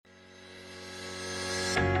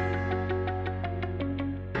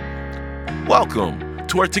Welcome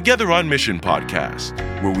to our Together on Mission podcast,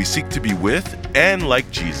 where we seek to be with and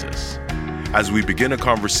like Jesus. As we begin a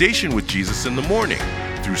conversation with Jesus in the morning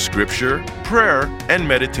through scripture, prayer, and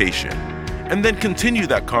meditation, and then continue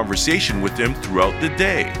that conversation with Him throughout the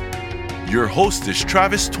day. Your host is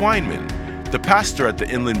Travis Twineman, the pastor at the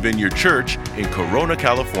Inland Vineyard Church in Corona,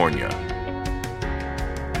 California.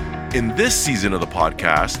 In this season of the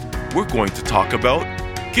podcast, we're going to talk about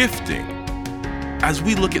gifting, as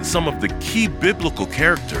we look at some of the key biblical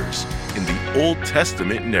characters in the Old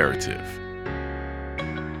Testament narrative.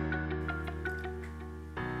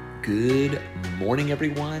 Good morning,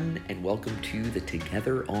 everyone, and welcome to the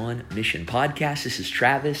Together on Mission podcast. This is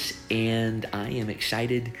Travis, and I am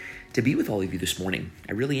excited to be with all of you this morning.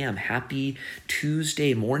 I really am. Happy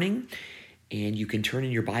Tuesday morning, and you can turn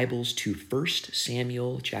in your Bibles to 1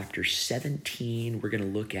 Samuel chapter 17. We're going to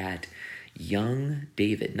look at young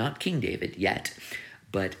David, not King David yet,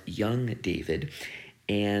 but young David.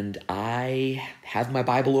 And I have my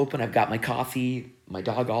Bible open. I've got my coffee. My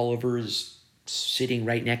dog Oliver is sitting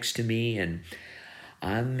right next to me, and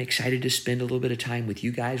I'm excited to spend a little bit of time with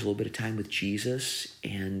you guys, a little bit of time with Jesus,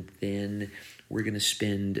 and then we're going to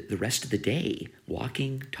spend the rest of the day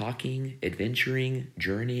walking, talking, adventuring,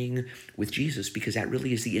 journeying with Jesus, because that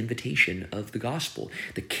really is the invitation of the gospel.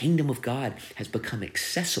 The kingdom of God has become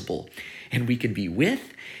accessible, and we can be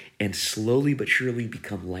with and slowly but surely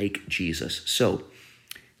become like Jesus. So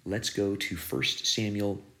let's go to 1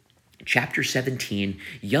 Samuel chapter 17.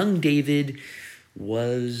 Young David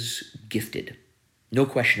was gifted. No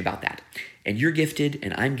question about that. And you're gifted,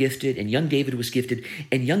 and I'm gifted, and young David was gifted,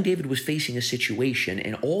 and young David was facing a situation,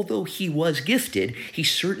 and although he was gifted, he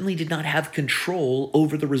certainly did not have control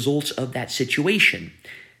over the results of that situation.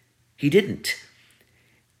 He didn't.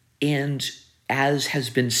 And as has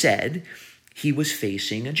been said, he was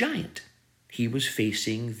facing a giant. He was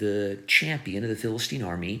facing the champion of the Philistine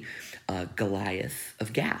army, Goliath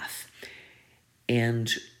of Gath.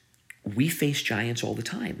 And we face giants all the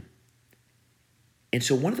time. And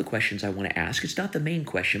so one of the questions I want to ask, it's not the main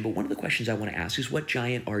question, but one of the questions I want to ask is, what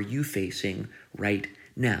giant are you facing right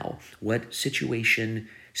now? What situation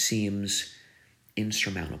seems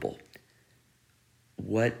insurmountable?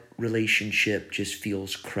 What relationship just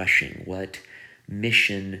feels crushing? What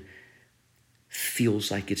mission feels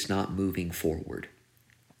like it's not moving forward?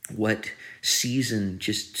 What season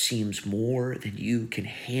just seems more than you can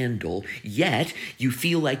handle, yet you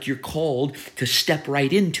feel like you're called to step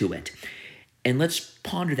right into it? And let's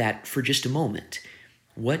ponder that for just a moment.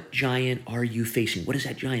 What giant are you facing? What does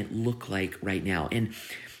that giant look like right now? And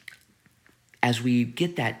as we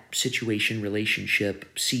get that situation, relationship,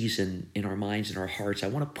 season in our minds and our hearts, I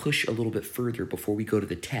want to push a little bit further before we go to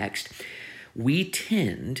the text. We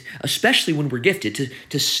tend, especially when we're gifted,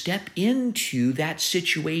 to step into that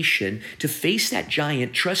situation, to face that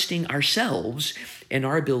giant, trusting ourselves and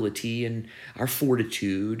our ability and our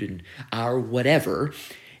fortitude and our whatever.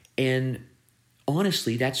 And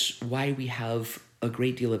honestly, that's why we have a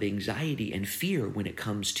great deal of anxiety and fear when it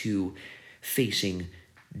comes to facing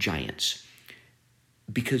giants,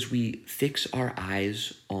 because we fix our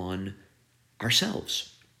eyes on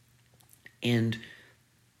ourselves. And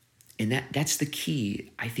that's the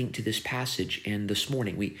key, I think, to this passage and this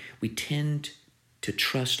morning. We tend to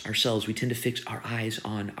trust ourselves. We tend to fix our eyes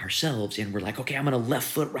on ourselves, and we're like, okay, I'm going to left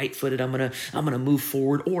foot, right footed. I'm going to move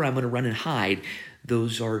forward, or I'm going to run and hide.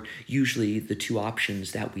 Those are usually the two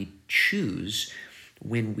options that we choose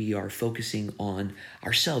when we are focusing on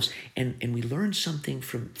ourselves. And we learn something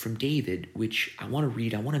from David, which I want to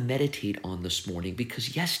read, I want to meditate on this morning,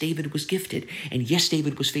 because yes, David was gifted, and yes,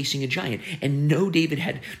 David was facing a giant, and no, David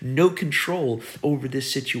had no control over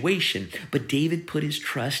this situation, but David put his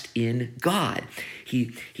trust in God. He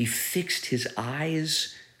fixed his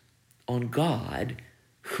eyes on God,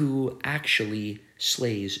 who actually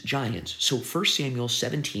slays giants. So 1 Samuel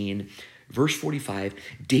 17, verse 45,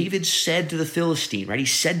 David said to the Philistine, right? He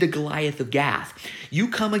said to Goliath of Gath, "You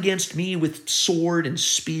come against me with sword and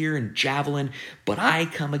spear and javelin, but I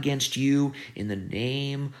come against you in the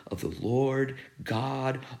name of the Lord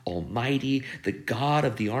God Almighty, the God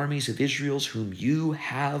of the armies of Israel, whom you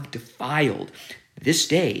have defiled. This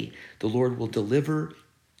day the Lord will deliver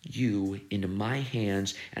you into my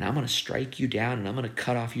hands, and I'm going to strike you down, and I'm going to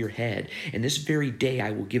cut off your head. And this very day I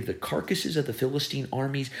will give the carcasses of the Philistine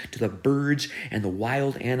armies to the birds and the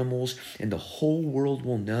wild animals, and the whole world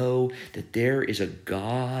will know that there is a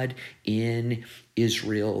God in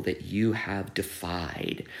Israel that you have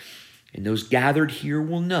defied. And those gathered here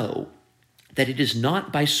will know that it is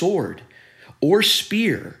not by sword or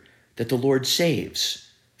spear that the Lord saves,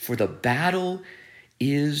 for the battle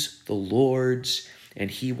is the Lord's,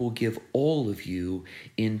 and he will give all of you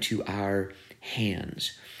into our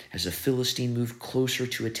hands." As the Philistine moved closer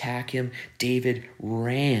to attack him, David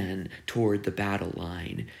ran toward the battle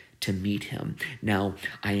line to meet him. Now,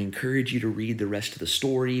 I encourage you to read the rest of the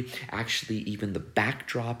story. Actually, even the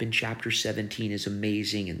backdrop in chapter 17 is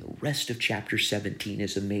amazing, and the rest of chapter 17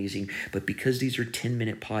 is amazing. But because these are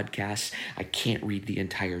 10-minute podcasts, I can't read the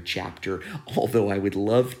entire chapter, although I would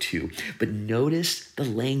love to. But notice the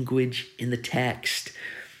language in the text.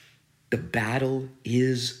 The battle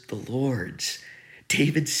is the Lord's.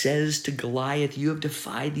 David says to Goliath, "You have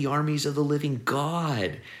defied the armies of the living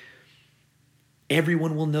God."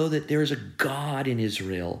 Everyone will know that there is a God in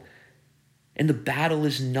Israel. And the battle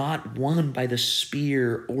is not won by the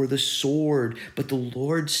spear or the sword, but the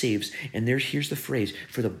Lord saves. And here's the phrase,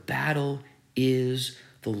 "For the battle is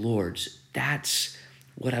the Lord's." That's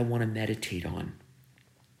what I want to meditate on.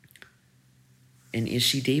 And you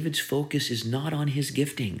see, David's focus is not on his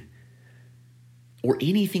gifting or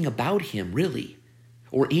anything about him, really,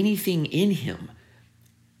 or anything in him.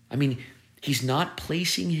 I mean, he's not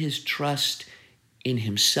placing his trust in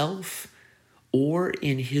himself or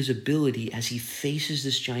in his ability as he faces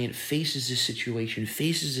this giant, faces this situation,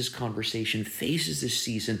 faces this conversation, faces this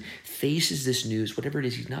season, faces this news, whatever it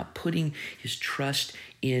is. He's not putting his trust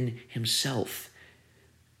in himself.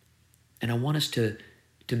 And I want us to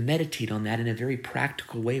meditate on that in a very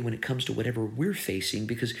practical way when it comes to whatever we're facing,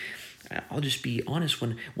 because I'll just be honest,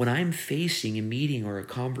 when I'm facing a meeting or a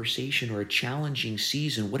conversation or a challenging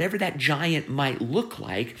season, whatever that giant might look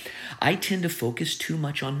like, I tend to focus too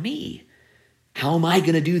much on me. How am I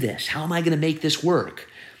going to do this? How am I going to make this work?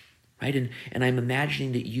 Right? And I'm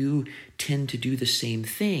imagining that you tend to do the same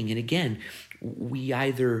thing. And again, we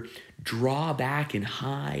either draw back and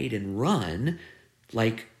hide and run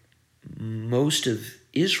like most of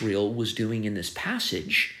Israel was doing in this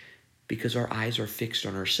passage, because our eyes are fixed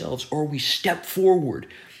on ourselves, or we step forward,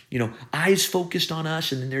 eyes focused on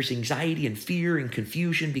us, and then there's anxiety and fear and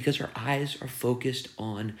confusion because our eyes are focused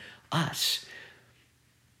on us.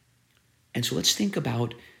 And so let's think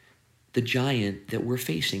about the giant that we're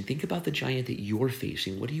facing. Think about the giant that you're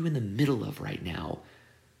facing. What are you in the middle of right now?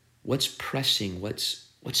 What's pressing? What's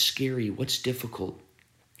scary? What's difficult?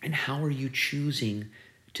 And how are you choosing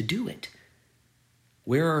to do it?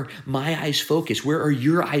 Where are my eyes focused? Where are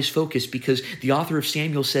your eyes focused? Because the author of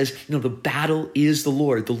Samuel says, the battle is the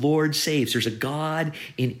Lord. The Lord saves. There's a God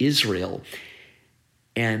in Israel.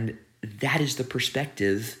 And that is the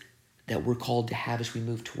perspective that we're called to have as we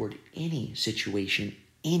move toward any situation,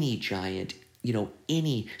 any giant,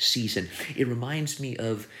 any season. It reminds me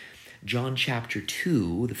of John chapter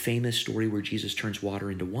 2, the famous story where Jesus turns water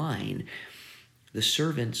into wine. The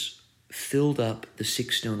servants filled up the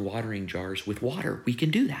 6 stone watering jars with water. We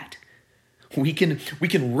can do that. We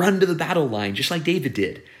can run to the battle line just like David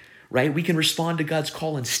did, right? We can respond to God's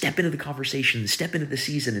call and step into the conversation, step into the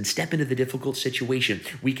season, and step into the difficult situation.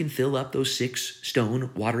 We can fill up those 6 stone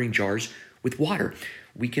watering jars with water.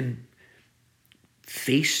 We can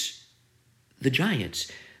face the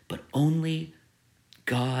giants, but only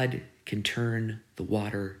God can turn the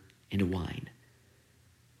water into wine.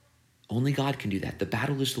 Only God can do that. The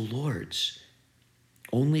battle is the Lord's.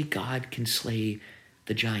 Only God can slay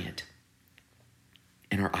the giant.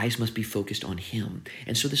 And our eyes must be focused on him.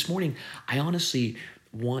 And so this morning, I honestly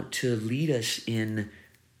want to lead us in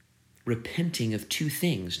repenting of 2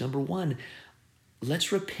 things. Number 1,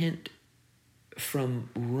 let's repent from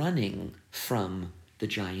running from the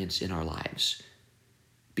giants in our lives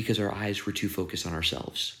because our eyes were too focused on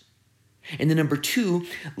ourselves. And then number 2,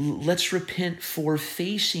 let's repent for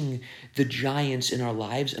facing the giants in our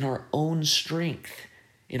lives in our own strength,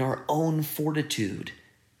 in our own fortitude,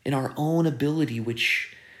 in our own ability,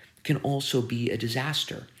 which can also be a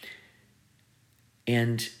disaster.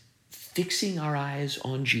 And fixing our eyes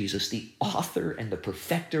on Jesus, the author and the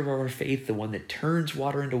perfecter of our faith, the one that turns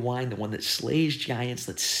water into wine, the one that slays giants,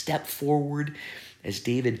 let's step forward as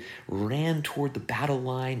David ran toward the battle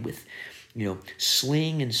line with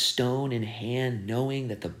sling and stone in hand, knowing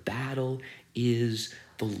that the battle is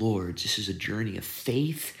the Lord's. This is a journey of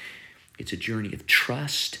faith. It's a journey of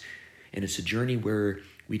trust. And it's a journey where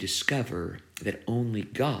we discover that only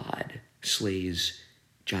God slays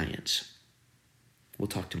giants. We'll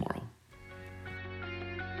talk tomorrow.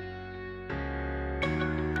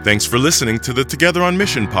 Thanks for listening to the Together on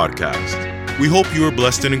Mission podcast. We hope you were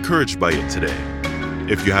blessed and encouraged by it today.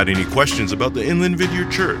 If you had any questions about the Inland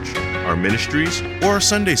Vineyard Church, our ministries, or our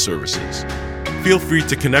Sunday services, feel free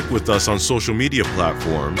to connect with us on social media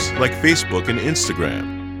platforms like Facebook and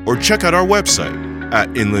Instagram, or check out our website at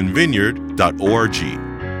inlandvineyard.org.